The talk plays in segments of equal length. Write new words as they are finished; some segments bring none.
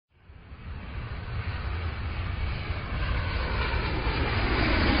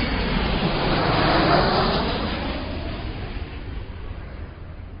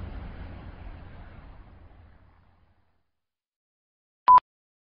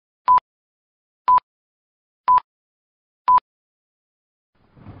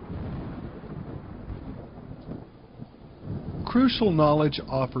Crucial Knowledge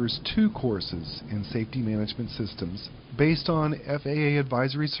offers 2 courses in safety management systems based on FAA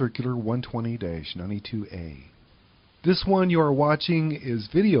Advisory Circular 120-92A. This one you are watching is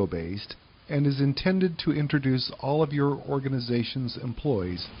video-based and is intended to introduce all of your organization's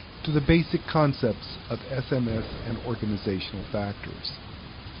employees to the basic concepts of SMS and organizational factors.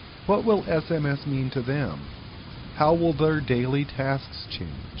 What will SMS mean to them? How will their daily tasks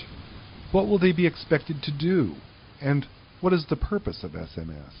change? What will they be expected to do? And what is the purpose of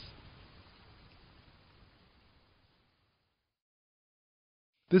SMS?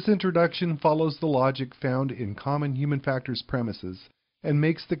 This introduction follows the logic found in common human factors premises and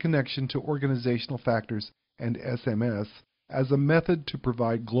makes the connection to organizational factors and SMS as a method to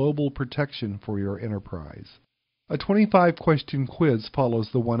provide global protection for your enterprise. A 25-question quiz follows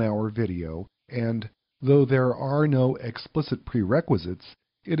the 1-hour video, and though there are no explicit prerequisites,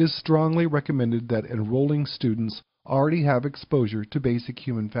 it is strongly recommended that enrolling students already have exposure to basic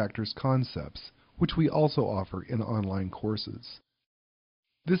human factors concepts, which we also offer in online courses.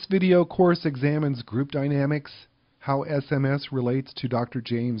 This video course examines group dynamics, how SMS relates to Dr.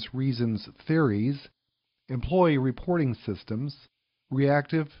 James Reason's theories, employee reporting systems,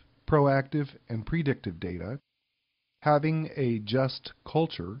 reactive, proactive, and predictive data, having a just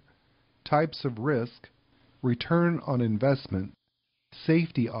culture, types of risk, return on investment,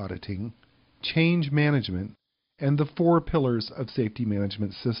 safety auditing, change management, and the 4 pillars of safety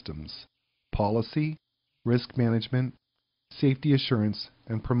management systems: policy, risk management, safety assurance,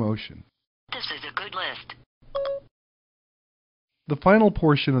 and promotion. This is a good list. The final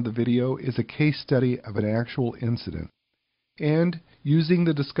portion of the video is a case study of an actual incident, and using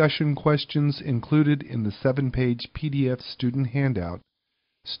the discussion questions included in the 7-page PDF student handout,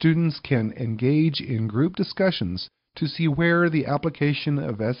 students can engage in group discussions to see where the application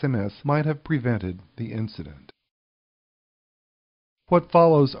of SMS might have prevented the incident. What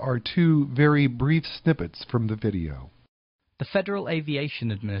follows are 2 very brief snippets from the video. The Federal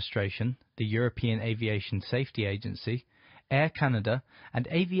Aviation Administration, the European Aviation Safety Agency, Air Canada, and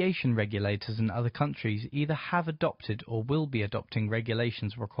aviation regulators in other countries either have adopted or will be adopting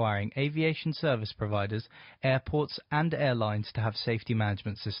regulations requiring aviation service providers, airports, and airlines to have safety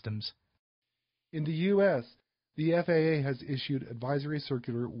management systems. In the U.S., the FAA has issued Advisory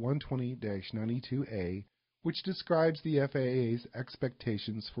Circular 120-92A, which describes the FAA's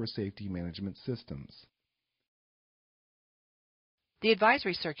expectations for safety management systems. The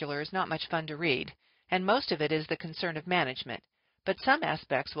advisory circular is not much fun to read, and most of it is the concern of management, but some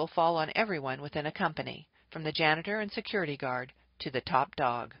aspects will fall on everyone within a company, from the janitor and security guard to the top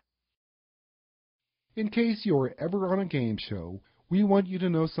dog. In case you're ever on a game show, we want you to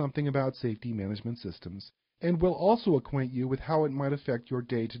know something about safety management systems, and we'll also acquaint you with how it might affect your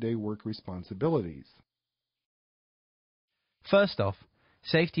day-to-day work responsibilities. First off,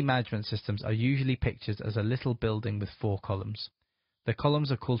 safety management systems are usually pictured as a little building with 4 columns. The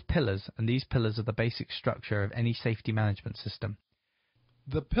columns are called pillars, and these pillars are the basic structure of any safety management system.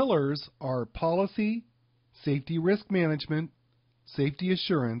 The pillars are policy, safety risk management, safety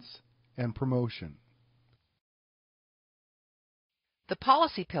assurance, and promotion. The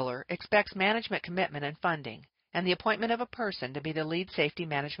policy pillar expects management commitment and funding, and the appointment of a person to be the lead safety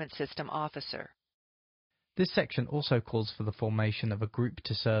management system officer. This section also calls for the formation of a group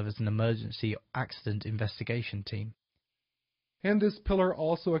to serve as an emergency accident investigation team. And this pillar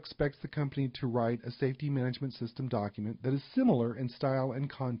also expects the company to write a safety management system document that is similar in style and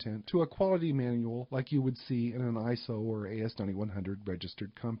content to a quality manual like you would see in an ISO or AS9100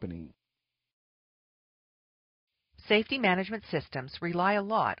 registered company. Safety management systems rely a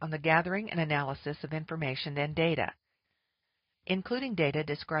lot on the gathering and analysis of information and data, including data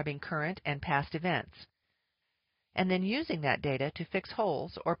describing current and past events, and then using that data to fix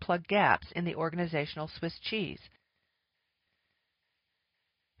holes or plug gaps in the organizational Swiss cheese,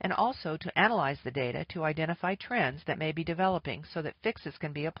 and also to analyze the data to identify trends that may be developing so that fixes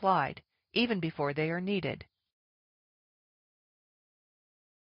can be applied, even before they are needed.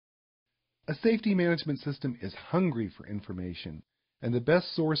 A safety management system is hungry for information, and the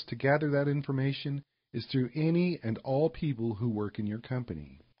best source to gather that information is through any and all people who work in your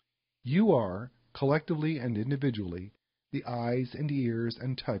company. You are, collectively and individually, the eyes and ears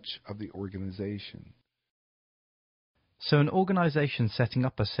and touch of the organization. So an organization setting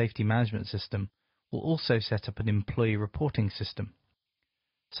up a safety management system will also set up an employee reporting system.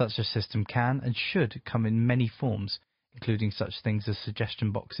 Such a system can and should come in many forms, including such things as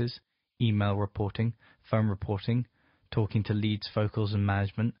suggestion boxes, email reporting, phone reporting, talking to leads, focals and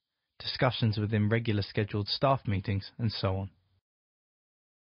management, discussions within regular scheduled staff meetings, and so on.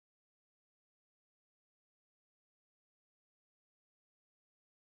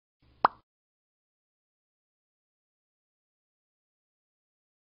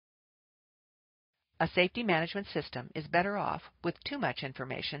 A safety management system is better off with too much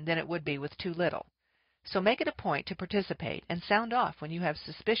information than it would be with too little. So make it a point to participate and sound off when you have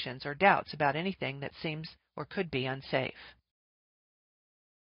suspicions or doubts about anything that seems or could be unsafe.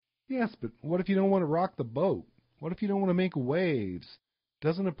 Yes, but what if you don't want to rock the boat? What if you don't want to make waves?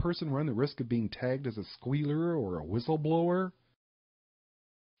 Doesn't a person run the risk of being tagged as a squealer or a whistleblower?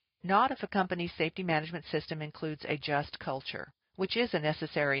 Not if a company's safety management system includes a just culture, which is a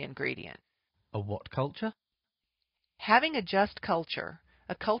necessary ingredient. A what culture? Having a just culture,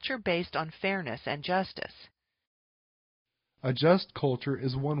 a culture based on fairness and justice. A just culture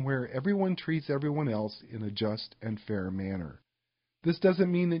is one where everyone treats everyone else in a just and fair manner. This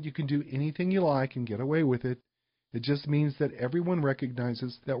doesn't mean that you can do anything you like and get away with it. It just means that everyone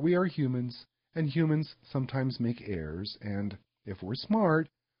recognizes that we are humans, and humans sometimes make errors, and, if we're smart,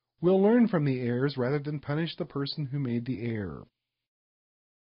 we'll learn from the errors rather than punish the person who made the error.